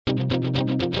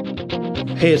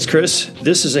Hey, it's Chris.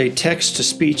 This is a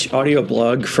text-to-speech audio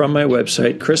blog from my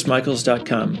website,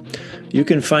 chrismichaels.com. You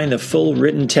can find the full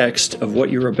written text of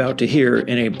what you're about to hear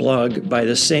in a blog by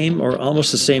the same or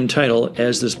almost the same title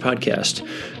as this podcast.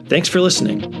 Thanks for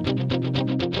listening.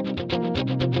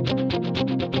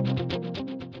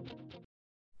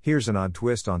 Here's an odd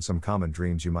twist on some common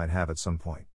dreams you might have at some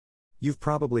point. You've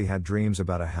probably had dreams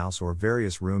about a house or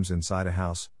various rooms inside a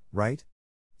house, right?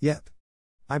 Yep.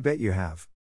 I bet you have.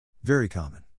 Very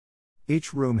common.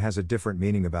 Each room has a different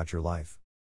meaning about your life.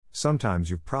 Sometimes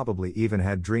you've probably even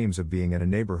had dreams of being in a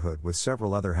neighborhood with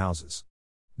several other houses.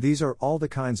 These are all the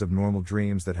kinds of normal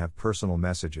dreams that have personal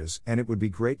messages, and it would be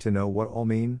great to know what all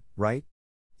mean, right?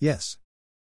 Yes.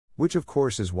 Which of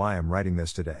course is why I'm writing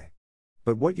this today.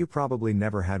 But what you probably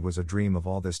never had was a dream of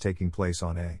all this taking place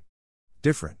on a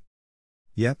different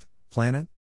planet?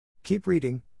 Keep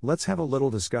reading, let's have a little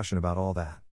discussion about all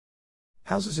that.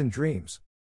 Houses and dreams.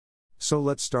 So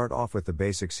let's start off with the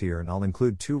basics here, and I'll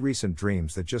include two recent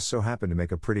dreams that just so happen to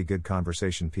make a pretty good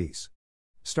conversation piece.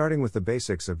 Starting with the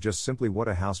basics of just simply what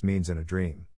a house means in a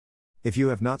dream. If you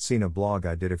have not seen a blog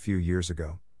I did a few years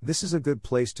ago, this is a good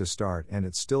place to start, and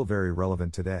it's still very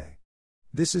relevant today.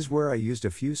 This is where I used a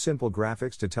few simple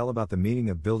graphics to tell about the meaning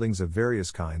of buildings of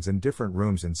various kinds and different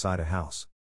rooms inside a house.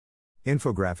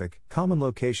 Infographic, common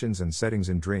locations and settings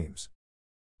in dreams.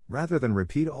 Rather than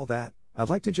repeat all that, I'd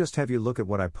like to just have you look at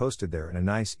what I posted there in a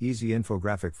nice, easy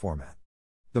infographic format.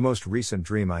 The most recent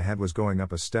dream I had was going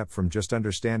up a step from just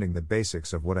understanding the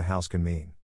basics of what a house can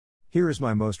mean. Here is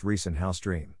my most recent house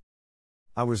dream.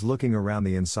 I was looking around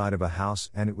the inside of a house,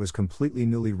 and it was completely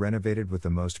newly renovated with the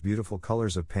most beautiful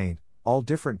colors of paint, all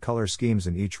different color schemes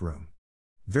in each room.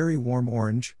 Very warm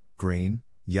orange, green,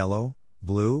 yellow,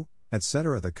 blue,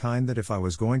 etc. The kind that if I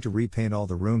was going to repaint all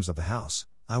the rooms of the house,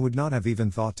 I would not have even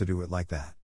thought to do it like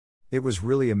that. It was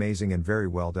really amazing and very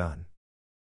well done.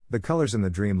 The colors in the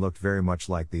dream looked very much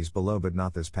like these below, but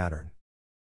not this pattern.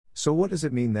 So what does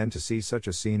it mean then to see such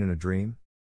a scene in a dream?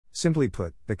 Simply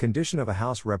put, the condition of a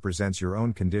house represents your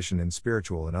own condition in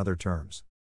spiritual and other terms.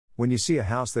 When you see a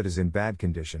house that is in bad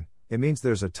condition, it means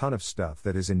there's a ton of stuff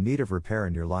that is in need of repair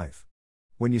in your life.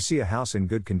 When you see a house in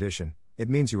good condition, it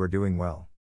means you are doing well.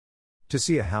 To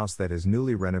see a house that is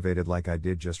newly renovated like I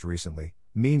did just recently,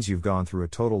 means you've gone through a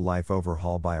total life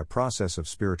overhaul by a process of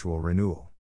spiritual renewal.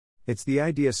 It's the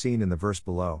idea seen in the verse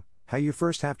below, how you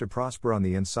first have to prosper on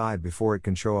the inside before it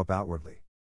can show up outwardly.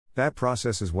 That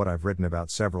process is what I've written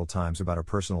about several times about a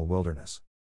personal wilderness.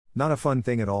 Not a fun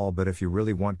thing at all, but if you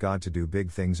really want God to do big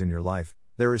things in your life,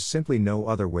 there is simply no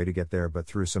other way to get there but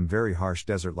through some very harsh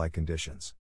desert-like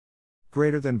conditions.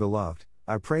 Greater than beloved,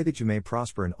 I pray that you may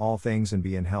prosper in all things and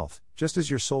be in health, just as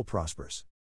your soul prospers.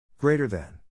 Greater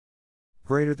than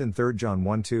 3 John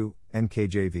 1:2,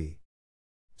 NKJV.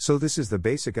 So this is the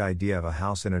basic idea of a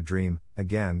house in a dream.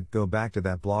 Again, go back to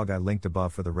that blog I linked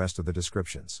above for the rest of the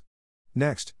descriptions.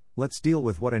 Next, let's deal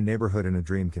with what a neighborhood in a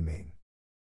dream can mean.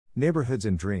 Neighborhoods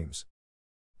in dreams.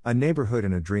 A neighborhood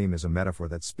in a dream is a metaphor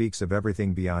that speaks of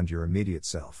everything beyond your immediate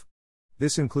self.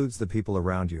 This includes the people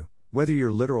around you, whether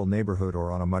your literal neighborhood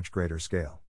or on a much greater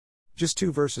scale. Just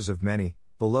two verses of many,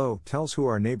 below, tells who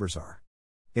our neighbors are.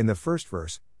 In the first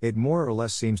verse, it more or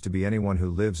less seems to be anyone who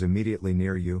lives immediately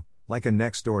near you, like a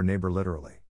next-door neighbor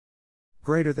literally.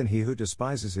 Greater than he who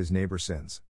despises his neighbor's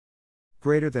sins.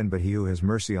 Greater than but he who has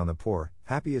mercy on the poor,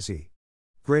 happy is he.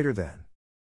 Greater than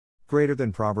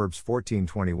Proverbs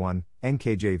 14:21,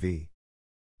 NKJV.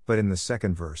 But in the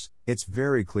second verse, it's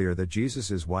very clear that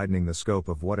Jesus is widening the scope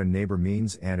of what a neighbor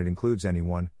means, and it includes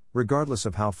anyone, regardless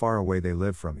of how far away they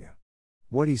live from you.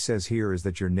 What he says here is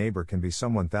that your neighbor can be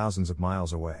someone thousands of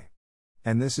miles away.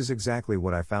 And this is exactly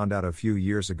what I found out a few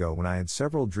years ago when I had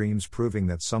several dreams proving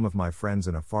that some of my friends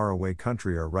in a faraway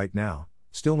country are right now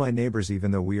still my neighbors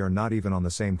even though we are not even on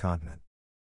the same continent.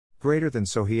 Greater than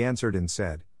so he answered and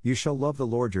said, You shall love the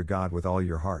Lord your God with all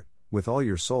your heart, with all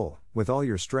your soul, with all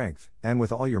your strength, and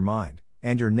with all your mind,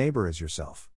 and your neighbor as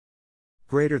yourself.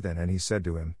 Greater than and he said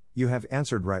to him, You have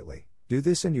answered rightly, do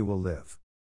this and you will live.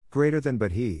 Greater than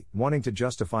but he, wanting to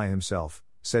justify himself,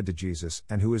 said to Jesus,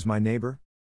 And who is my neighbor?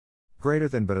 Greater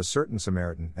than but a certain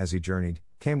Samaritan, as he journeyed,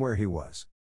 came where he was.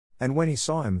 And when he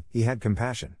saw him, he had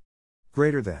compassion.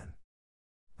 Greater than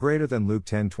Luke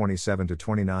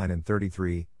 10:27-29 and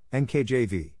 33,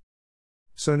 NKJV.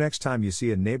 So next time you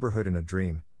see a neighborhood in a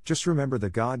dream, just remember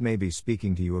that God may be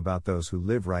speaking to you about those who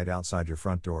live right outside your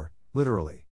front door,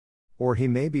 literally. Or he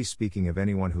may be speaking of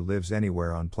anyone who lives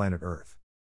anywhere on planet Earth.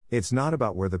 It's not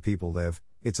about where the people live,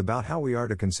 it's about how we are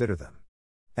to consider them.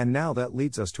 And now that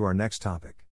leads us to our next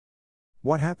topic.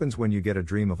 What happens when you get a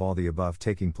dream of all the above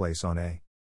taking place on a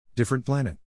different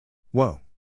planet? Whoa.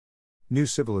 New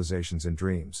civilizations in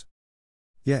dreams.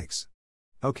 Yikes.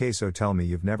 Okay, so tell me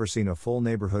you've never seen a full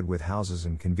neighborhood with houses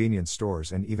and convenience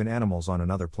stores and even animals on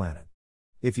another planet.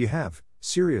 If you have,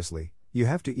 seriously, you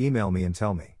have to email me and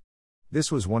tell me.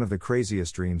 This was one of the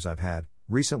craziest dreams I've had,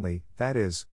 recently, that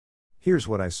is. Here's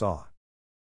what I saw.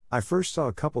 I first saw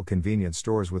a couple convenience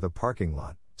stores with a parking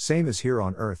lot, same as here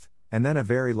on Earth, and then a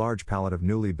very large pallet of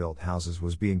newly built houses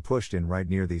was being pushed in right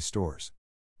near these stores.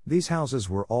 These houses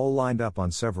were all lined up on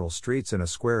several streets in a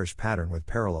squarish pattern with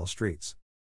parallel streets.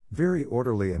 Very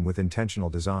orderly and with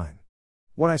intentional design.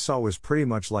 What I saw was pretty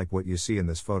much like what you see in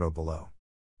this photo below.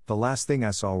 The last thing I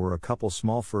saw were a couple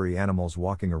small furry animals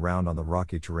walking around on the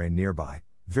rocky terrain nearby,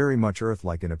 very much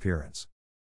Earth-like in appearance.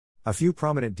 A few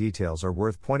prominent details are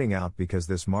worth pointing out because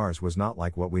this Mars was not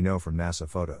like what we know from NASA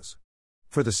photos.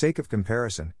 For the sake of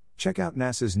comparison, check out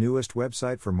NASA's newest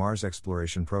website for Mars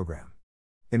exploration program.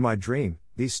 In my dream,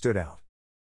 these stood out.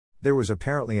 There was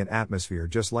apparently an atmosphere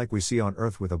just like we see on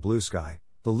Earth with a blue sky.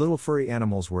 The little furry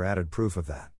animals were added proof of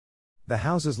that. The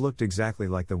houses looked exactly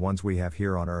like the ones we have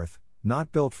here on Earth,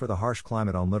 not built for the harsh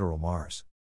climate on literal Mars.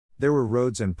 There were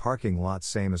roads and parking lots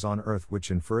same as on Earth,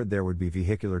 which inferred there would be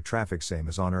vehicular traffic same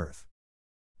as on Earth.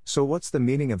 So what's the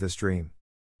meaning of this dream?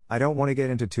 I don't want to get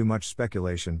into too much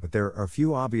speculation, but there are a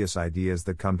few obvious ideas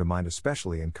that come to mind,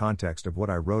 especially in context of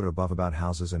what I wrote above about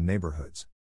houses and neighborhoods.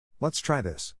 Let's try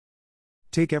this.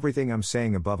 Take everything I'm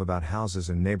saying above about houses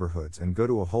and neighborhoods and go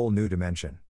to a whole new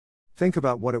dimension. Think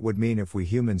about what it would mean if we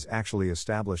humans actually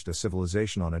established a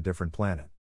civilization on a different planet.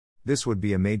 This would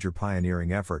be a major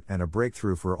pioneering effort and a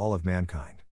breakthrough for all of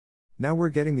mankind. Now we're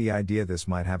getting the idea this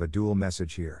might have a dual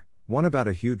message here, one about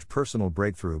a huge personal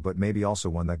breakthrough but maybe also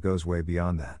one that goes way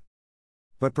beyond that.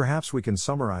 But perhaps we can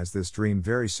summarize this dream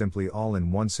very simply all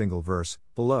in one single verse,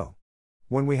 below.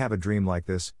 When we have a dream like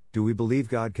this, do we believe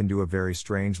God can do a very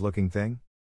strange looking thing?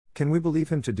 Can we believe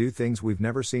Him to do things we've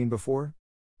never seen before?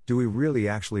 Do we really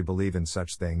actually believe in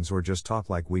such things or just talk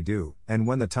like we do, and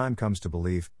when the time comes to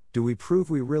believe, do we prove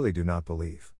we really do not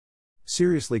believe?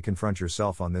 Seriously confront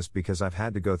yourself on this, because I've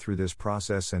had to go through this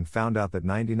process and found out that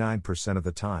 99% of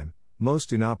the time, most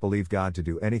do not believe God to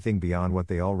do anything beyond what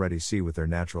they already see with their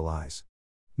natural eyes.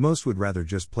 Most would rather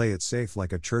just play it safe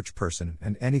like a church person,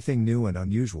 and anything new and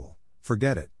unusual,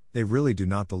 forget it, they really do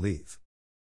not believe.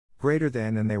 Greater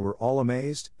than, and they were all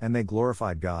amazed, and they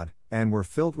glorified God, and were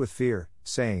filled with fear,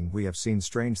 saying, "We have seen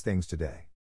strange things today."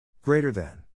 Greater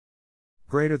than.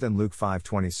 Greater than Luke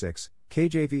 5:26,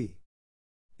 KJV.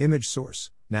 Image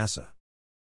source, NASA.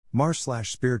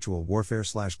 Mars/spiritual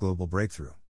warfare/global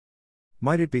breakthrough.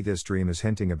 Might it be this dream is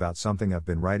hinting about something I've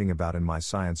been writing about in my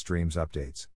Science Dreams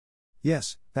updates?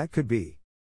 Yes, that could be.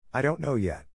 I don't know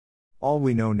yet. All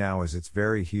we know now is it's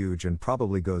very huge and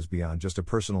probably goes beyond just a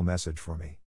personal message for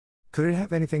me. Could it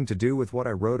have anything to do with what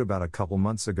I wrote about a couple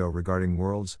months ago regarding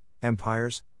worlds,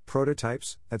 empires,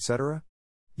 prototypes, etc.?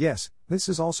 Yes, this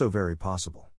is also very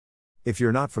possible. If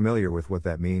you're not familiar with what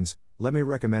that means, let me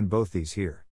recommend both these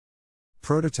here.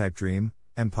 Prototype dream,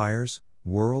 empires,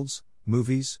 worlds,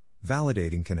 movies,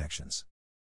 validating connections.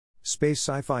 Space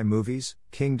sci-fi movies,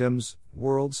 kingdoms,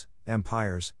 worlds,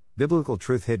 empires, biblical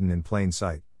truth hidden in plain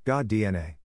sight, God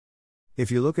DNA. If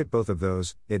you look at both of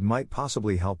those, it might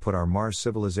possibly help put our Mars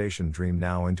civilization dream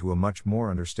now into a much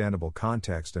more understandable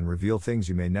context and reveal things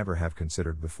you may never have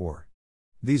considered before.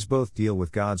 These both deal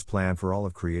with God's plan for all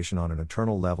of creation on an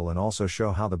eternal level and also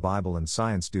show how the Bible and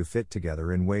science do fit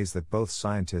together in ways that both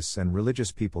scientists and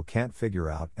religious people can't figure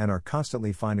out and are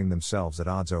constantly finding themselves at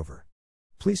odds over.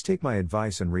 Please take my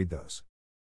advice and read those.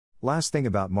 Last thing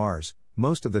about Mars,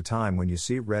 most of the time when you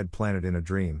see red planet in a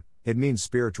dream, it means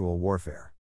spiritual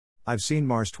warfare. I've seen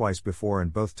Mars twice before,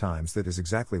 and both times that is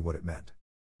exactly what it meant.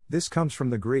 This comes from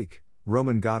the Greek,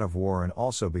 Roman god of war, and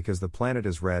also because the planet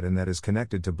is red and that is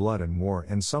connected to blood and war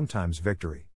and sometimes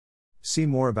victory. See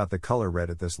more about the color red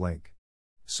at this link.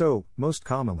 So, most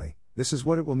commonly, this is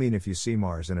what it will mean if you see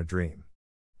Mars in a dream.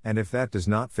 And if that does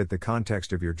not fit the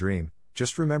context of your dream,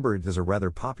 just remember it is a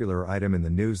rather popular item in the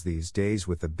news these days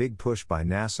with the big push by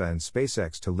NASA and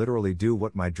SpaceX to literally do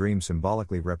what my dream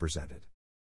symbolically represented.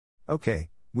 Okay,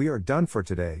 we are done for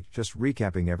today, just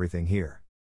recapping everything here.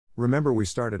 Remember we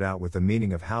started out with the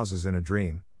meaning of houses in a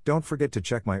dream, don't forget to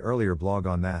check my earlier blog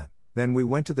on that, then we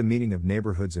went to the meaning of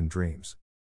neighborhoods in dreams.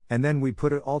 And then we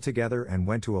put it all together and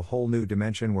went to a whole new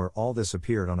dimension where all this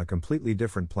appeared on a completely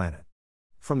different planet.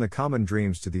 From the common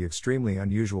dreams to the extremely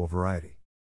unusual variety.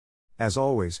 As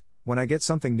always, when I get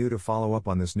something new to follow up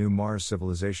on this new Mars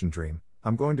civilization dream,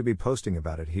 I'm going to be posting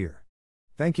about it here.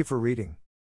 Thank you for reading.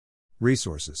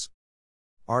 Resources.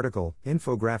 Article,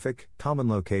 infographic, common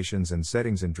locations and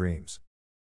settings in dreams.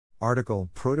 Article,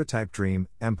 prototype dream,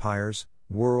 empires,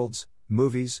 worlds,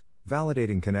 movies,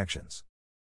 validating connections.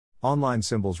 Online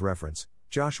symbols reference,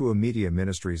 Joshua Media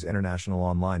Ministries International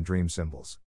Online Dream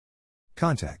Symbols.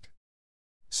 Contact.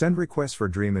 Send requests for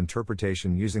dream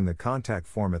interpretation using the contact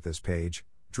form at this page,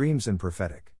 Dreams and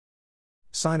Prophetic.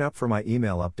 Sign up for my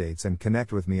email updates and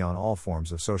connect with me on all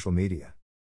forms of social media.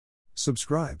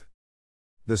 Subscribe.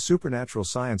 The supernatural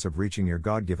science of reaching your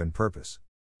God-given purpose.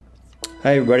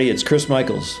 Hi everybody, it's Chris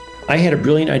Michaels. I had a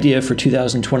brilliant idea for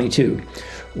 2022.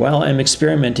 While I'm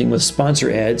experimenting with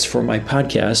sponsor ads for my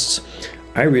podcasts,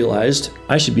 I realized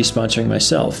I should be sponsoring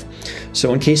myself.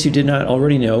 So in case you did not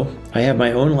already know, I have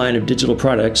my own line of digital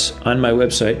products on my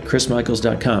website,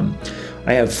 chrismichaels.com.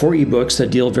 I have 4 ebooks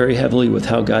that deal very heavily with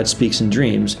how God speaks in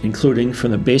dreams, including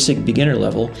from the basic beginner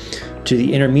level to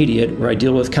the intermediate, where I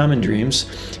deal with common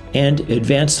dreams, and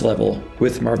advanced level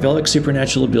with Marvelic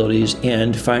supernatural abilities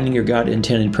and finding your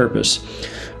God-intended purpose.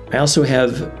 I also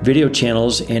have video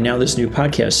channels and now this new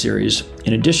podcast series,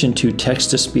 in addition to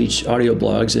text-to-speech audio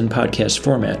blogs in podcast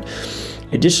format.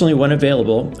 Additionally, when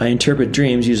available, I interpret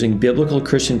dreams using biblical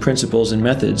Christian principles and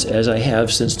methods, as I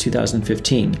have since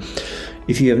 2015.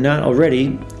 If you have not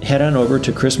already, head on over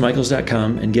to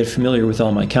chrismichaels.com and get familiar with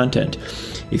all my content.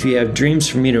 If you have dreams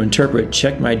for me to interpret,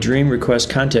 check my dream request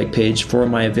contact page for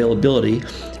my availability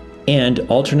and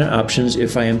alternate options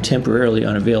if I am temporarily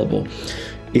unavailable.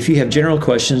 If you have general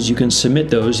questions, you can submit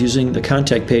those using the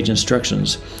contact page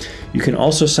instructions. You can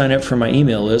also sign up for my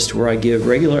email list, where I give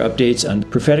regular updates on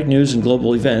prophetic news and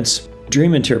global events,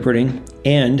 dream interpreting,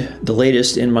 and the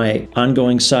latest in my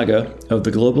ongoing saga of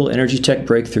the global energy tech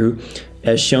breakthrough,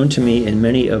 as shown to me in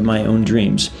many of my own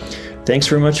dreams. Thanks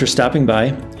very much for stopping by.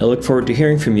 I look forward to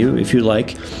hearing from you if you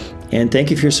like, and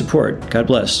thank you for your support. God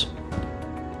bless.